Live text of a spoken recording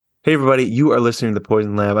Hey, everybody, you are listening to The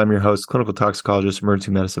Poison Lab. I'm your host, clinical toxicologist,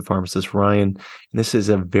 emergency medicine pharmacist Ryan. And this is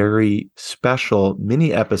a very special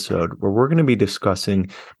mini episode where we're going to be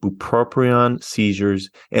discussing bupropion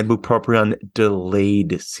seizures and bupropion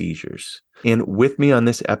delayed seizures. And with me on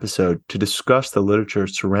this episode to discuss the literature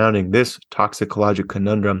surrounding this toxicologic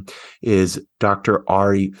conundrum is Dr.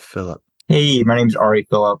 Ari Filip. Hey, my name is Ari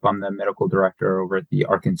Phillip. I'm the medical director over at the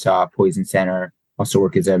Arkansas Poison Center. Also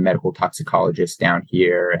work as a medical toxicologist down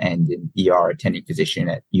here and an ER attending physician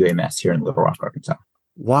at UMS here in Little Rock, Arkansas.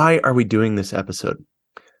 Why are we doing this episode?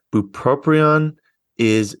 Bupropion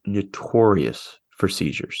is notorious for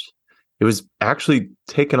seizures. It was actually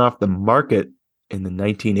taken off the market in the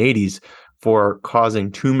 1980s for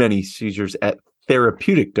causing too many seizures at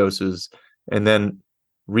therapeutic doses and then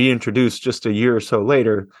reintroduced just a year or so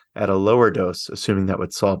later at a lower dose, assuming that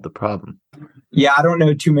would solve the problem. Yeah, I don't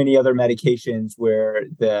know too many other medications where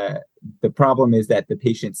the problem is that the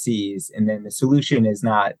patient sees, and then the solution is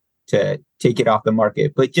not to take it off the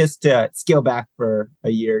market, but just to scale back for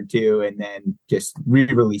a year or two and then just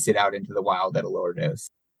re-release it out into the wild at a lower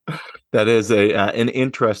dose. That is an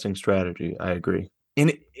interesting strategy. I agree.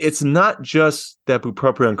 And it's not just that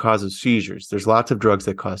bupropion causes seizures. There's lots of drugs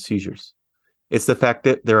that cause seizures. It's the fact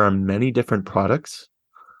that there are many different products,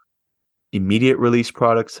 immediate release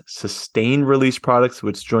products, sustained release products,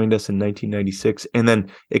 which joined us in 1996, and then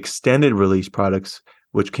extended release products,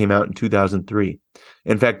 which came out in 2003.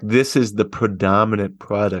 In fact, this is the predominant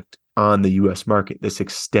product on the US market, this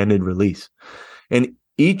extended release. And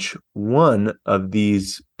each one of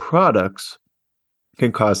these products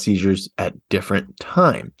can cause seizures at different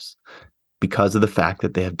times because of the fact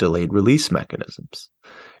that they have delayed release mechanisms.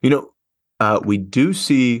 We do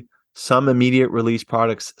see some immediate release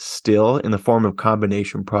products still in the form of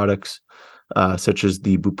combination products, such as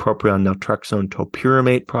the bupropion naltrexone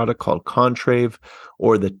topiramate product called Contrave,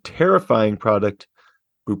 or the terrifying product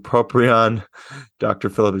bupropion. Dr.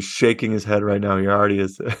 Filip is shaking his head right now. He already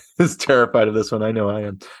is terrified of this one. I know I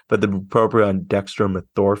am. But the bupropion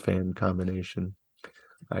dextromethorphan combination.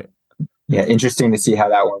 Yeah, interesting to see how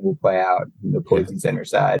that one will play out in the poison center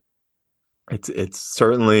side. It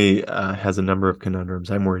certainly has a number of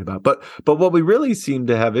conundrums I'm worried about. But what we really seem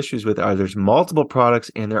to have issues with are there's multiple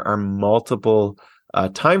products and there are multiple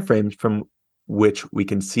timeframes from which we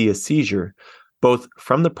can see a seizure, both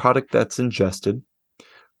from the product that's ingested,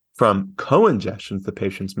 from co-ingestions the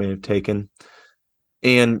patients may have taken,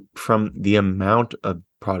 and from the amount of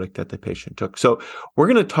product that the patient took. So we're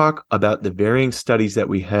going to talk about the varying studies that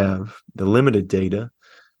we have, the limited data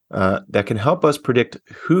that can help us predict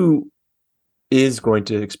who is going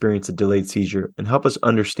to experience a delayed seizure and help us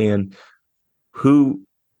understand who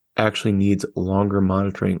actually needs longer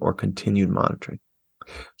monitoring or continued monitoring.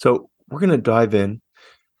 So we're going to dive in.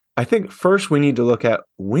 I think first we need to look at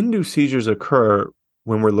when do seizures occur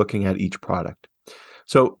when we're looking at each product.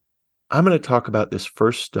 So I'm going to talk about this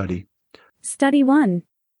first study. Study 1.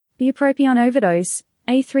 Bupropion Overdose,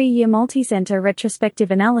 a 3-year multi-center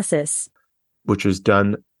retrospective analysis. Which was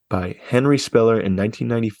done by Henry Spiller in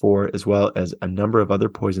 1994, as well as a number of other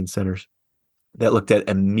poison centers that looked at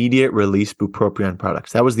immediate release bupropion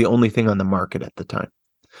products. That was the only thing on the market at the time.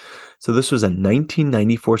 So this was a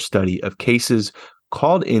 1994 study of cases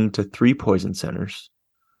called into 3 poison centers,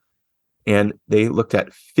 and they looked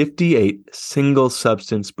at 58 single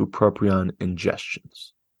substance bupropion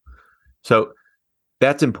ingestions. So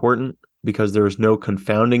that's important because there was no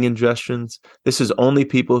confounding ingestions. This is only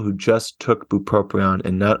people who just took bupropion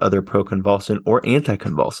and not other proconvulsant or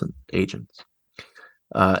anticonvulsant agents.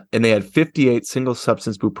 And they had 58 single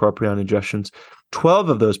substance bupropion ingestions. 12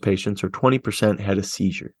 of those patients, or 20%, had a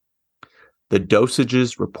seizure. The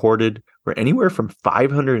dosages reported were anywhere from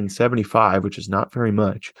 575, which is not very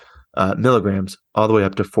much, milligrams, all the way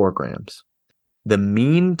up to 4 grams. The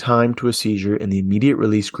mean time to a seizure in the immediate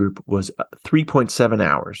release group was 3.7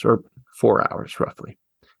 hours, or 4 hours roughly.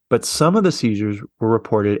 But some of the seizures were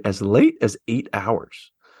reported as late as 8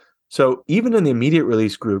 hours. So even in the immediate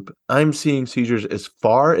release group, I'm seeing seizures as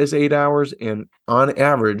far as 8 hours and on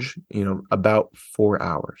average, about 4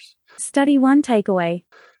 hours. Study 1 takeaway.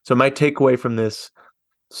 So my takeaway from this,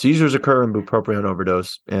 seizures occur in bupropion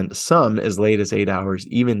overdose and some as late as 8 hours,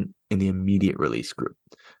 even in the immediate release group.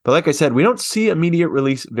 But like I said, we don't see immediate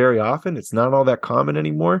release very often. It's not all that common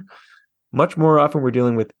anymore. Much more often, we're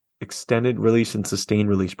dealing with extended release and sustained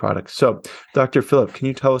release products. So, Dr. Filip, can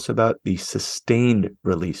you tell us about the sustained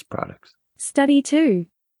release products? Study 2.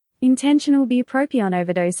 Intentional bupropion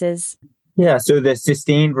overdoses. Yeah, so the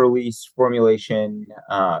sustained release formulation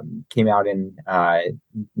came out in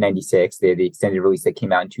 96. The extended release that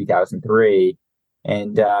came out in 2003.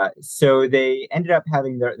 And so they ended up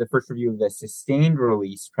having the first review of the sustained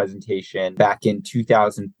release presentation back in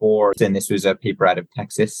 2004. And this was a paper out of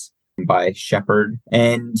Texas by Shepard.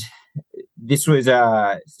 And this was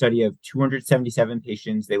a study of 277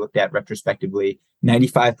 patients. They looked at retrospectively.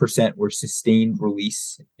 95% were sustained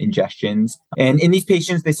release ingestions. And in these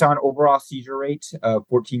patients, they saw an overall seizure rate of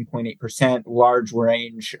 14.8%, large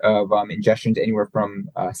range of ingestions anywhere from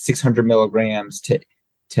 600 milligrams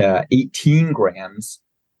to 18 grams,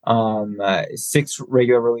 6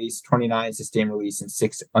 regular release, 29 sustained release, and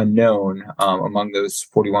 6 unknown among those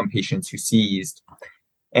 41 patients who seized.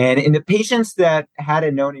 And in the patients that had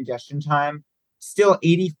a known ingestion time, still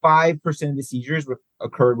 85% of the seizures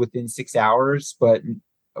occurred within 6 hours, but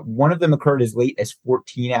one of them occurred as late as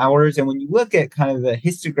 14 hours. And when you look at kind of the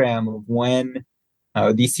histogram of when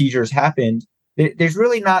these seizures happened, there's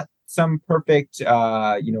really not some perfect,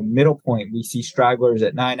 middle point. We see stragglers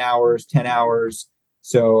at 9 hours, 10 hours.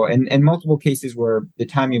 So, and multiple cases where the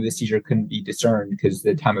timing of the seizure couldn't be discerned because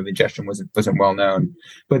the time of ingestion wasn't well known.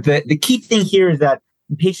 But the key thing here is that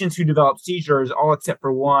patients who developed seizures, all except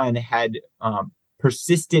for one, had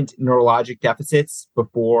persistent neurologic deficits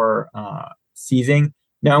before seizing.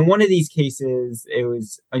 Now, in one of these cases, it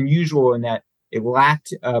was unusual in that it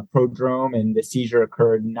lacked a prodrome and the seizure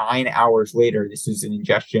occurred 9 hours later. This was an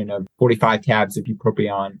ingestion of 45 tabs of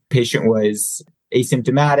bupropion. Patient was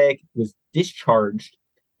asymptomatic, was discharged,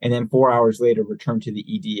 and then 4 hours later returned to the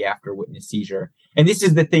ED after witness seizure. And this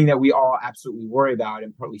is the thing that we all absolutely worry about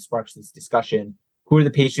and partly sparks this discussion. Who are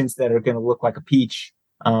the patients that are going to look like a peach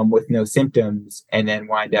with no symptoms and then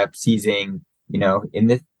wind up seizing,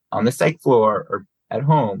 on the psych floor or at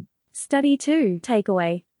home? Study 2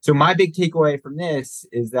 takeaway. So my big takeaway from this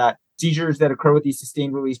is that seizures that occur with these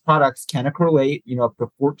sustained release products can occur late, up to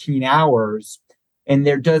 14 hours. And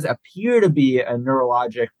there does appear to be a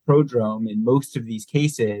neurologic prodrome in most of these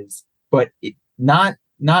cases, but not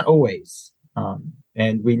always.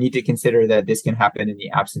 And we need to consider that this can happen in the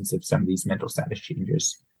absence of some of these mental status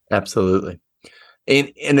changes. Absolutely. And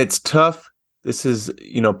it's tough. This is,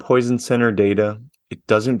 poison center data. It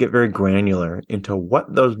doesn't get very granular into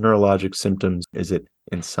what those neurologic symptoms. Is it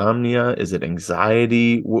insomnia? Is it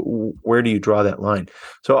anxiety? Where do you draw that line?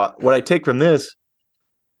 So what I take from this,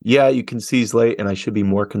 yeah, you can seize late, and I should be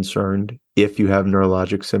more concerned if you have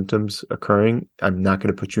neurologic symptoms occurring. I'm not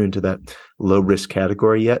going to put you into that low risk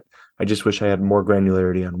category yet. I just wish I had more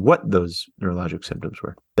granularity on what those neurologic symptoms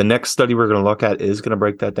were. The next study we're going to look at is going to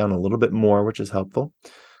break that down a little bit more, which is helpful.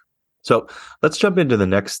 So let's jump into the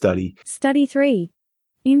next study. Study 3.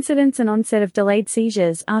 Incidence and onset of delayed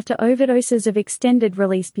seizures after overdoses of extended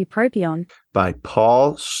release bupropion. By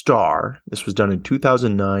Paul Starr. This was done in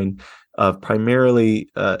 2009 of primarily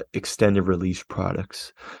extended release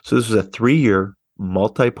products. So this was a 3-year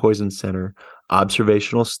multi-poison center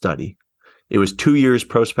observational study. It was 2 years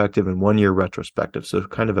prospective and 1 year retrospective. So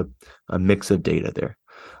kind of a mix of data there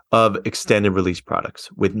of extended release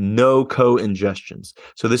products with no co-ingestions.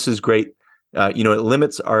 So this is great. It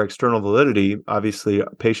limits our external validity. Obviously,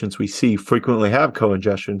 patients we see frequently have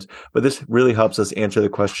co-ingestions, but this really helps us answer the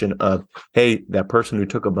question of, hey, that person who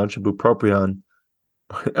took a bunch of bupropion,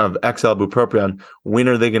 of XL bupropion, when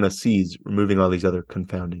are they going to seize, removing all these other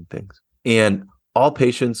confounding things? And all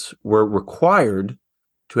patients were required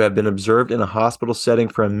to have been observed in a hospital setting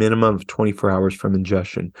for a minimum of 24 hours from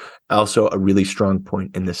ingestion. Also a really strong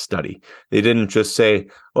point in this study. They didn't just say,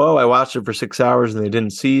 oh, I watched it for 6 hours and they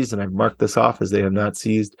didn't seize, and I marked this off as they have not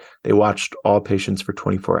seized. They watched all patients for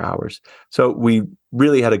 24 hours. So we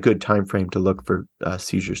really had a good time frame to look for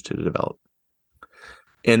seizures to develop.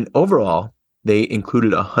 And overall, they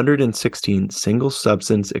included 116 single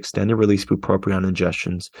substance extended release bupropion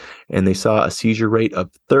ingestions, and they saw a seizure rate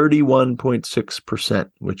of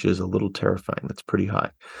 31.6%, which is a little terrifying. That's pretty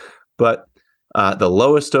high. But the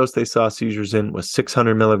lowest dose they saw seizures in was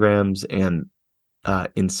 600 milligrams, and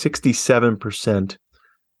in 67%,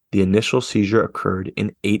 the initial seizure occurred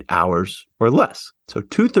in 8 hours or less. So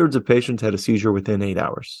 2/3 of patients had a seizure within 8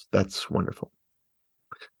 hours. That's wonderful.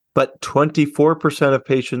 But 24% of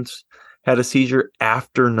patients had a seizure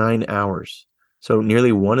after 9 hours. So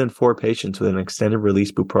nearly 1 in 4 patients with an extended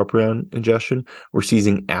release bupropion ingestion were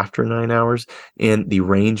seizing after 9 hours, and the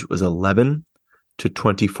range was 11 to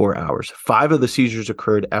 24 hours. 5 of the seizures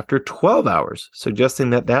occurred after 12 hours,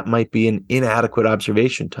 suggesting that might be an inadequate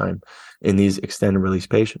observation time in these extended release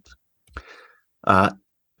patients.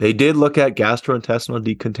 They did look at gastrointestinal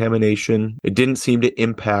decontamination. It didn't seem to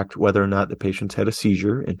impact whether or not the patients had a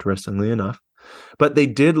seizure, interestingly enough. But they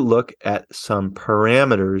did look at some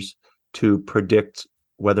parameters to predict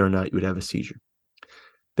whether or not you would have a seizure.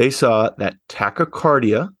 They saw that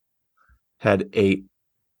tachycardia had a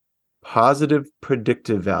positive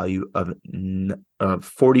predictive value of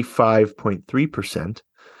 45.3%,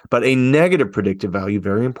 but a negative predictive value,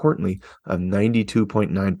 very importantly, of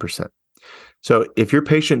 92.9%. So if your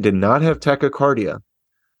patient did not have tachycardia,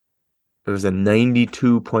 there was a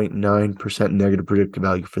 92.9% negative predictive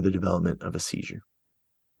value for the development of a seizure.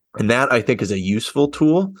 And that, I think, is a useful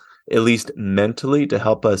tool, at least mentally, to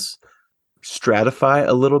help us stratify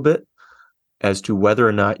a little bit as to whether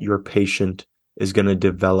or not your patient is going to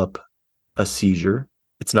develop a seizure.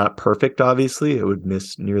 It's not perfect, obviously. It would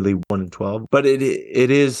miss nearly 1 in 12, but it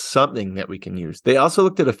is something that we can use. They also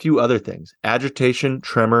looked at a few other things: agitation,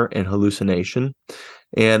 tremor, and hallucination.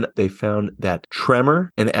 And they found that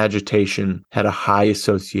tremor and agitation had a high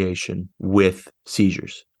association with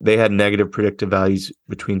seizures. They had negative predictive values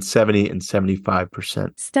between 70 and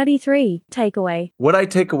 75%. Study 3, takeaway. What I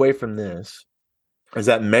take away from this is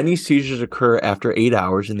that many seizures occur after 8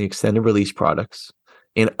 hours in the extended release products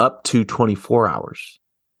and up to 24 hours,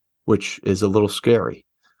 which is a little scary.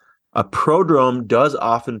 A prodrome does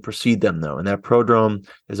often precede them, though, and that prodrome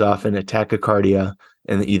is often a tachycardia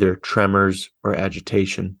and either tremors or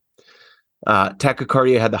agitation.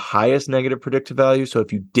 Tachycardia had the highest negative predictive value, so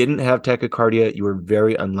if you didn't have tachycardia, you were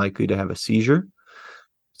very unlikely to have a seizure.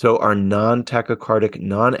 So our non-tachycardic,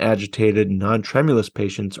 non-agitated, non-tremulous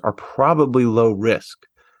patients are probably low risk.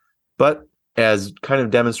 But as kind of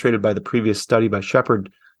demonstrated by the previous study by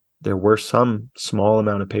Shepard, there were some small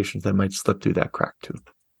amount of patients that might slip through that crack too.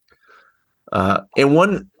 And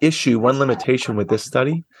one limitation with this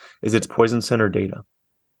study is its poison center data.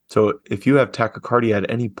 So if you have tachycardia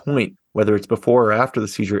at any point, whether it's before or after the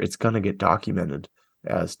seizure, it's going to get documented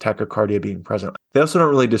as tachycardia being present. They also don't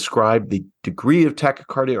really describe the degree of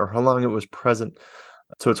tachycardia or how long it was present.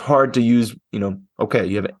 So it's hard to use, okay,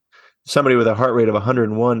 you have somebody with a heart rate of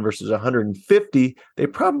 101 versus 150, they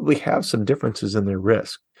probably have some differences in their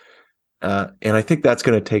risk. And I think that's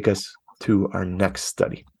going to take us to our next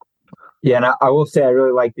study. Yeah, and I will say I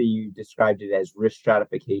really like that you described it as risk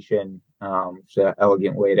stratification. It's an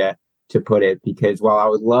elegant way to put it, because while I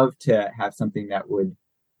would love to have something that would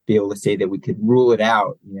be able to say that we could rule it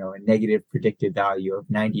out, a negative predictive value of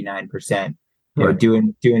 99%, Right.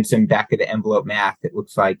 Doing some back of the envelope math, it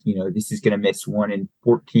looks like, this is going to miss 1 in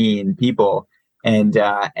 14 people. And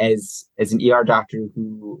as an ER doctor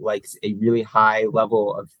who likes a really high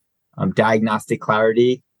level of diagnostic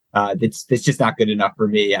clarity, that's just not good enough for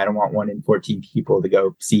me. I don't want 1 in 14 people to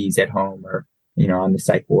go seize at home or, on the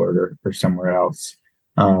psych ward or somewhere else.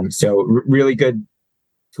 So really good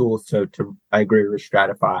tools to I agree, risk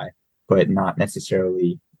stratify, but not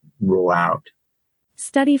necessarily rule out.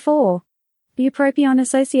 Study 4.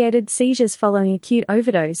 Bupropion-associated seizures following acute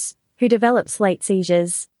overdose. Who develops late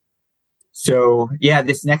seizures? So yeah,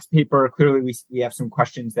 this next paper, clearly we have some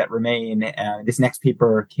questions that remain. This next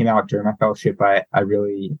paper came out during my fellowship. I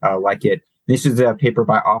really like it. This is a paper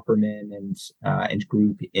by Offerman and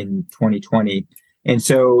group in 2020. And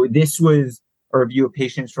so this was a review of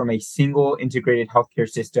patients from a single integrated healthcare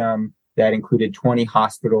system that included 20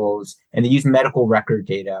 hospitals, and they used medical record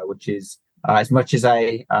data, which is, as much as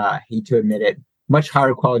I hate to admit it, much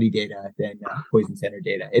higher quality data than poison center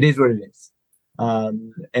data. It is what it is.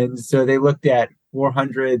 And so they looked at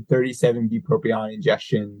 437 bupropion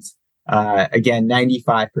ingestions. Again,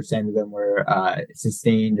 95% of them were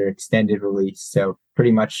sustained or extended release. So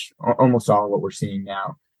pretty much almost all of what we're seeing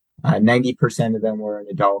now. 90% of them were in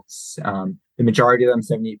adults. The majority of them,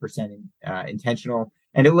 78%, intentional.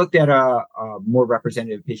 And it looked at a more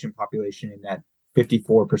representative patient population in that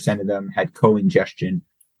 54% of them had co-ingestion.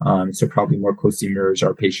 So probably more closely mirrors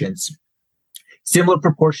our patients. Similar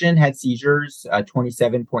proportion had seizures,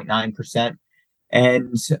 27.9%.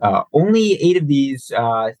 And only 8 of these,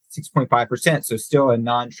 6.5%, so still a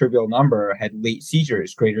non-trivial number, had late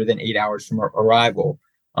seizures greater than 8 hours from arrival.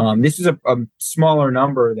 This is a smaller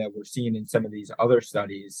number that we're seeing in some of these other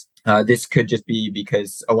studies. This could just be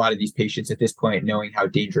because a lot of these patients at this point, knowing how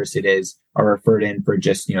dangerous it is, are referred in for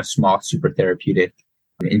just, small super therapeutic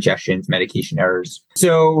ingestions, medication errors.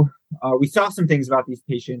 So we saw some things about these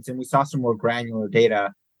patients, and we saw some more granular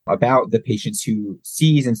data about the patients who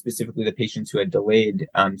seize, and specifically the patients who had delayed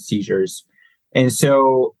seizures. And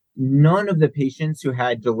so none of the patients who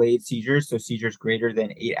had delayed seizures, so seizures greater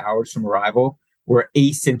than 8 hours from arrival, were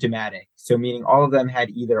asymptomatic. So meaning all of them had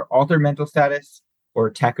either altered mental status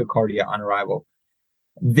or tachycardia on arrival.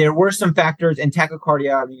 There were some factors, and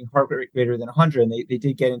tachycardia, meaning heart rate greater than 100, and they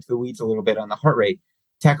did get into the weeds a little bit on the heart rate.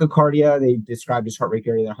 Tachycardia, they described as heart rate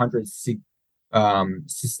greater than 100,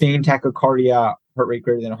 sustained tachycardia, heart rate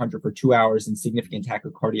greater than 100 for 2 hours, and significant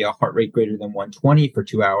tachycardia, heart rate greater than 120 for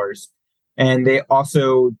 2 hours. And they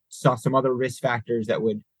also saw some other risk factors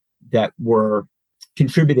that were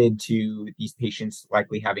contributed to these patients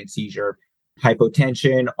likely having seizure: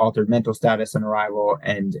 hypotension, altered mental status on arrival,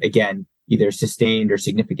 and again, either sustained or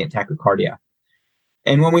significant tachycardia.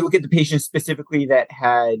 And when we look at the patients specifically that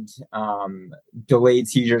had delayed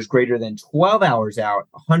seizures greater than 12 hours out,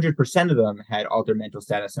 100% of them had altered mental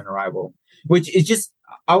status on arrival, which is just,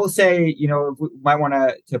 I will say, we might want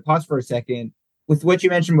to pause for a second. With what you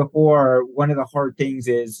mentioned before, one of the hard things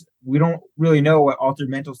is we don't really know what altered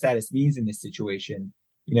mental status means in this situation.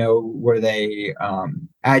 Were they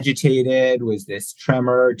agitated? Was this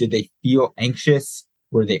tremor? Did they feel anxious?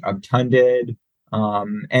 Were they obtunded?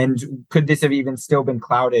 And could this have even still been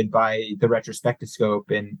clouded by the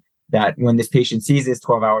retrospectoscope, and that when this patient sees this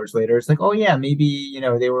 12 hours later, it's like, oh yeah, maybe,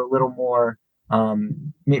 they were a little more,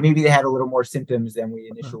 maybe they had a little more symptoms than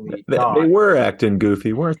we initially thought. They were acting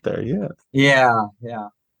goofy, weren't they? Yeah. Yeah.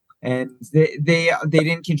 And they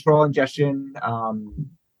didn't control ingestion,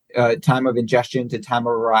 time of ingestion to time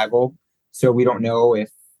of arrival. So we don't know if,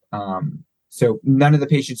 so none of the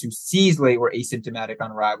patients who seized late were asymptomatic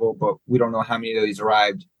on arrival, but we don't know how many of these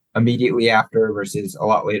arrived immediately after versus a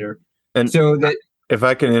lot later. And so that, if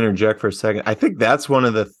I can interject for a second, I think that's one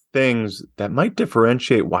of the things that might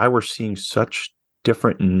differentiate why we're seeing such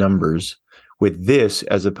different numbers with this,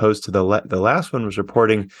 as opposed to the last one was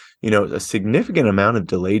reporting, a significant amount of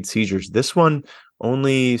delayed seizures. This one,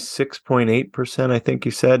 only 6.8%, I think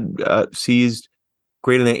you said, seized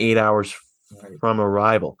greater than 8 hours from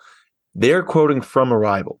arrival. They're quoting from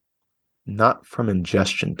arrival, not from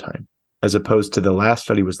ingestion time, as opposed to the last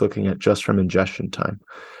study was looking at just from ingestion time.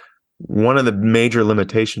 One of the major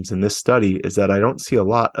limitations in this study is that I don't see a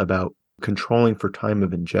lot about controlling for time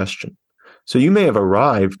of ingestion. So you may have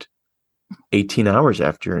arrived 18 hours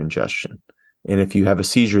after your ingestion. And if you have a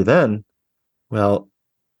seizure then, well,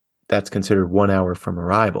 that's considered 1 hour from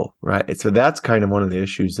arrival, right? So that's kind of one of the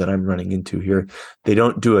issues that I'm running into here. They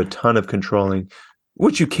don't do a ton of controlling,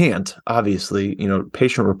 which you can't, obviously.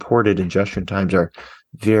 Patient-reported ingestion times are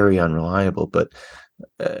very unreliable, but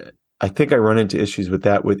I think I run into issues with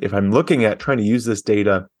that. If I'm looking at trying to use this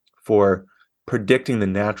data for predicting the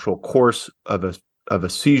natural course of a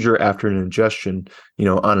seizure after an ingestion,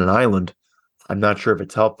 on an island, I'm not sure if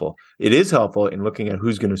it's helpful. It is helpful in looking at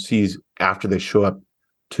who's going to seize after they show up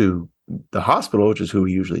to the hospital, which is who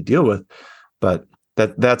we usually deal with, but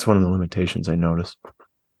that's one of the limitations I notice.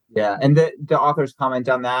 Yeah, and the authors comment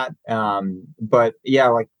on that, but yeah,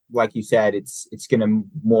 like you said, it's going to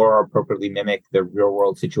more appropriately mimic the real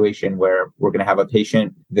world situation where we're going to have a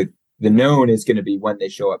patient. The known is going to be when they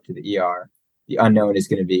show up to the ER. The unknown is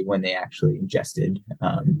going to be when they actually ingested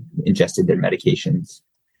their medications.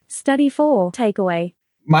 Study 4 takeaway.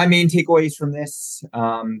 My main takeaways from this: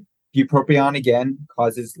 bupropion again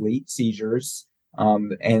causes late seizures,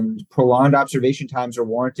 and prolonged observation times are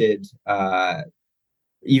warranted.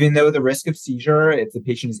 Even though the risk of seizure, if the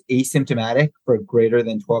patient is asymptomatic for greater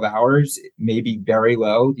than 12 hours, it may be very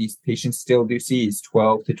low. These patients still do seize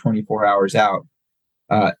 12 to 24 hours out.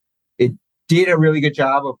 It did a really good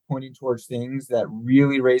job of pointing towards things that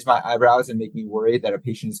really raise my eyebrows and make me worried that a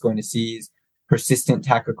patient is going to seize: persistent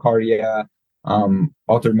tachycardia,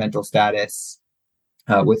 altered mental status,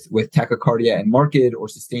 with tachycardia and marked or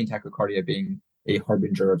sustained tachycardia being a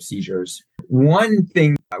harbinger of seizures. One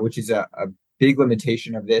thing, which is a big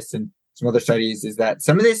limitation of this and some other studies, is that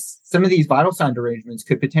some of these vital sign derangements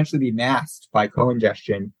could potentially be masked by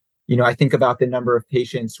co-ingestion. I think about the number of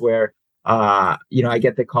patients where, I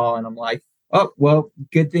get the call and I'm like, oh, well,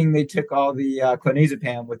 good thing they took all the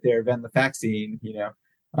clonazepam with their venlafaxine,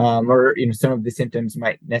 or, some of the symptoms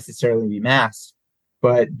might necessarily be masked.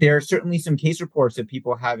 But there are certainly some case reports of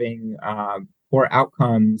people having poor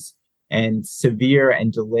outcomes and severe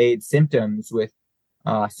and delayed symptoms with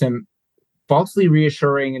some falsely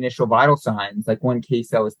reassuring initial vital signs, like one case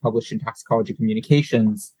that was published in Toxicology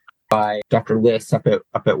Communications by Dr. Liss up at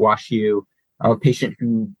WashU, a patient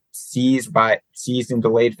who seized in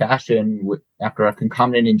delayed fashion after a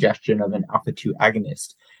concomitant ingestion of an alpha-2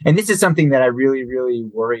 agonist. And this is something that I really, really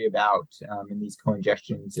worry about in these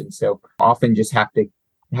co-ingestions, and so often just have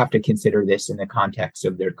to consider this in the context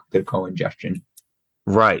of their co-ingestion.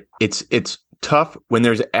 Right. It's tough when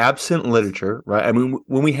there's absent literature, right? I mean,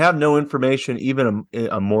 when we have no information, even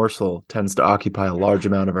a morsel tends to occupy a large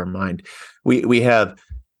amount of our mind. We have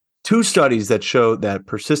two studies that show that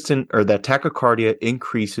that tachycardia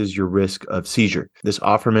increases your risk of seizure. This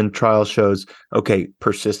Offerman trial shows,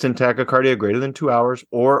 persistent tachycardia greater than 2 hours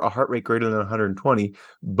or a heart rate greater than 120,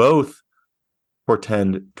 both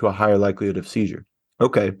portend to a higher likelihood of seizure.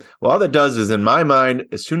 Okay. Well, all that does is, in my mind,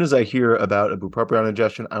 as soon as I hear about a bupropion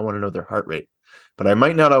ingestion, I want to know their heart rate. But I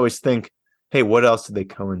might not always think, hey, what else did they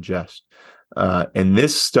co-ingest? In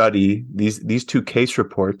this study, these two case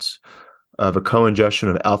reports of a co-ingestion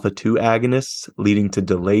of alpha-2 agonists leading to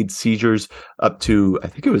delayed seizures up to, I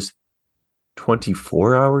think it was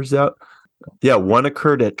 24 hours out. Yeah, one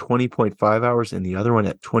occurred at 20.5 hours and the other one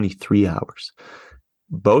at 23 hours.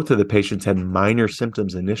 Both of the patients had minor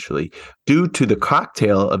symptoms initially due to the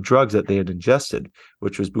cocktail of drugs that they had ingested,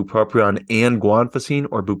 which was bupropion and guanfacine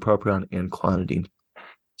or bupropion and clonidine.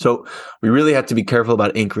 So we really have to be careful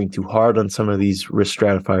about anchoring too hard on some of these risk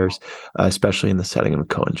stratifiers, especially in the setting of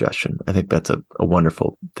co-ingestion. I think that's a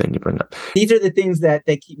wonderful thing to bring up. These are the things that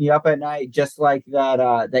keep me up at night, just like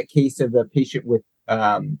that case of the patient with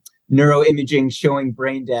neuroimaging showing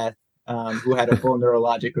brain death who had a full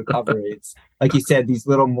neurologic recovery. It's like you said, these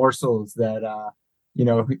little morsels that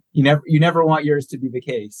you never want yours to be the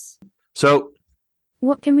case. So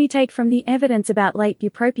what can we take from the evidence about late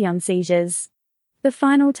bupropion seizures? The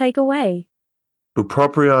final takeaway.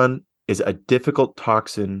 Bupropion is a difficult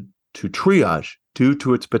toxin to triage due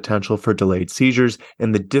to its potential for delayed seizures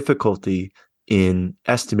and the difficulty in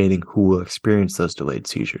estimating who will experience those delayed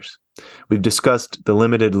seizures. We've discussed the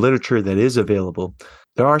limited literature that is available.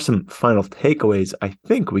 There are some final takeaways I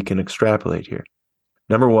think we can extrapolate here.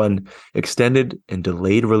 Number one, extended and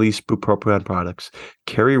delayed release bupropion products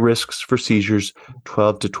carry risks for seizures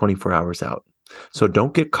 12 to 24 hours out. So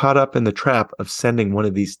don't get caught up in the trap of sending one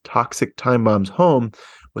of these toxic time bombs home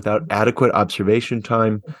without adequate observation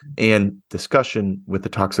time and discussion with the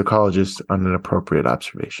toxicologist on an appropriate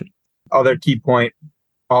observation. Other key point,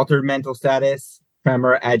 altered mental status,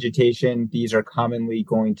 tremor, agitation, these are commonly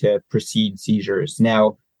going to precede seizures.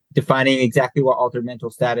 Now, defining exactly what altered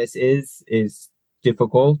mental status is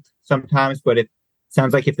difficult sometimes, but it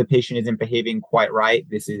sounds like if the patient isn't behaving quite right,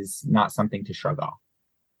 this is not something to shrug off.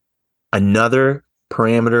 Another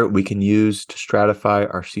parameter we can use to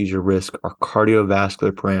stratify our seizure risk are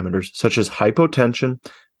cardiovascular parameters such as hypotension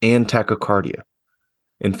and tachycardia.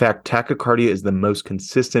 In fact, tachycardia is the most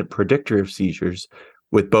consistent predictor of seizures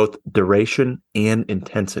with both duration and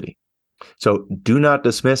intensity. So do not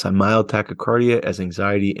dismiss a mild tachycardia as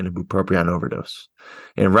anxiety in a bupropion overdose.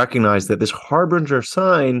 And recognize that this harbinger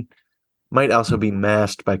sign might also be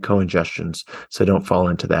masked by co-ingestions, so don't fall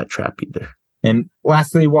into that trap either. And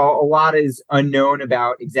lastly, while a lot is unknown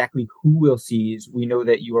about exactly who will seize, we know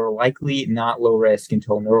that you are likely not low risk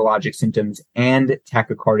until neurologic symptoms and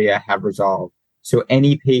tachycardia have resolved. So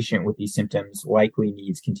any patient with these symptoms likely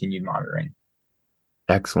needs continued monitoring.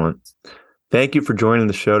 Excellent. Thank you for joining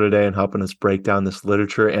the show today and helping us break down this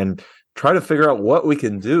literature and try to figure out what we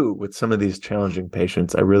can do with some of these challenging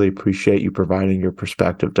patients. I really appreciate you providing your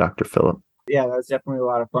perspective, Dr. Filip. Yeah, that was definitely a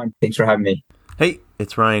lot of fun. Thanks for having me. Hey,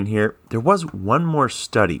 it's Ryan here. There was one more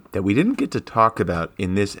study that we didn't get to talk about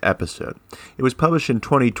in this episode. It was published in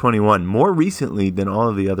 2021, more recently than all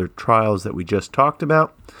of the other trials that we just talked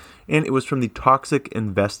about, and it was from the Toxic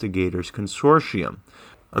Investigators Consortium,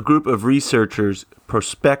 a group of researchers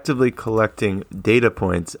prospectively collecting data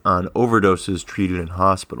points on overdoses treated in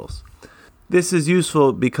hospitals. This is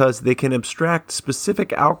useful because they can abstract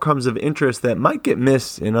specific outcomes of interest that might get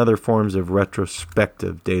missed in other forms of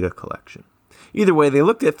retrospective data collection. Either way, they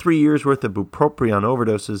looked at 3 years' worth of bupropion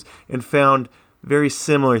overdoses and found very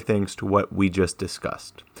similar things to what we just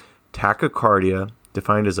discussed. Tachycardia,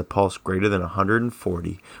 defined as a pulse greater than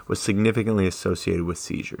 140, was significantly associated with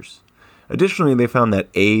seizures. Additionally, they found that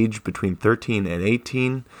age between 13 and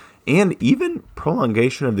 18 and even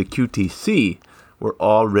prolongation of the QTC were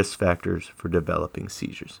all risk factors for developing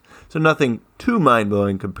seizures. So nothing too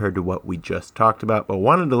mind-blowing compared to what we just talked about, but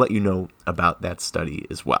wanted to let you know about that study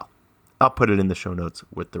as well. I'll put it in the show notes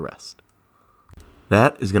with the rest.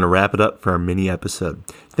 That is going to wrap it up for our mini episode.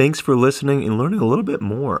 Thanks for listening and learning a little bit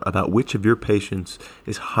more about which of your patients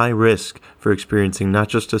is high risk for experiencing not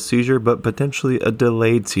just a seizure, but potentially a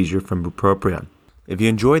delayed seizure from bupropion. If you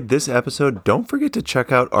enjoyed this episode, don't forget to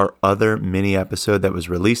check out our other mini episode that was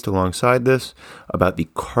released alongside this about the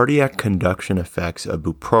cardiac conduction effects of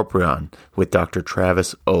bupropion with Dr.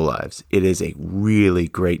 Travis Olives. It is a really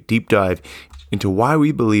great deep dive into why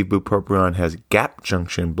we believe bupropion has gap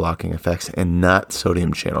junction blocking effects and not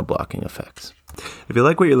sodium channel blocking effects. If you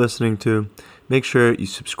like what you're listening to, make sure you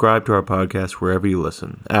subscribe to our podcast wherever you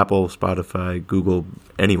listen, Apple, Spotify, Google,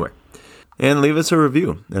 anywhere. And leave us a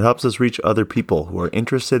review. It helps us reach other people who are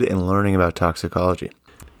interested in learning about toxicology.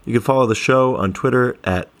 You can follow the show on Twitter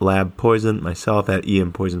at LabPoison, myself at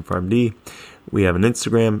EMPoisonPharmD. We have an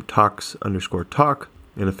Instagram, tox_talk,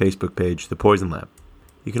 and a Facebook page, The Poison Lab.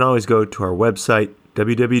 You can always go to our website,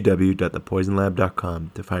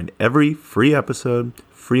 www.thepoisonlab.com to find every free episode,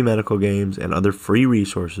 free medical games, and other free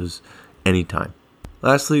resources anytime.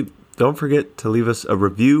 Lastly, don't forget to leave us a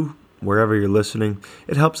review wherever you're listening.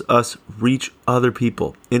 It helps us reach other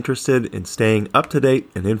people interested in staying up to date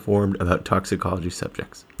and informed about toxicology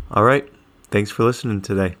subjects. All right, thanks for listening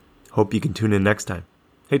today. Hope you can tune in next time.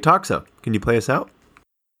 Hey, Toxo, can you play us out?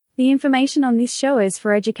 The information on this show is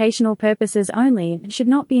for educational purposes only and should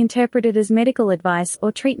not be interpreted as medical advice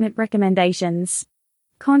or treatment recommendations.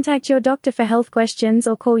 Contact your doctor for health questions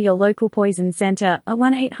or call your local poison center at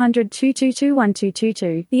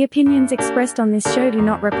 1-800-222-1222. The opinions expressed on this show do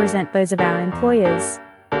not represent those of our employers.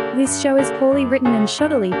 This show is poorly written and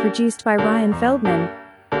shoddily produced by Ryan Feldman.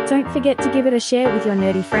 Don't forget to give it a share with your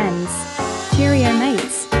nerdy friends. Cheerio,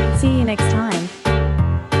 mates. See you next time.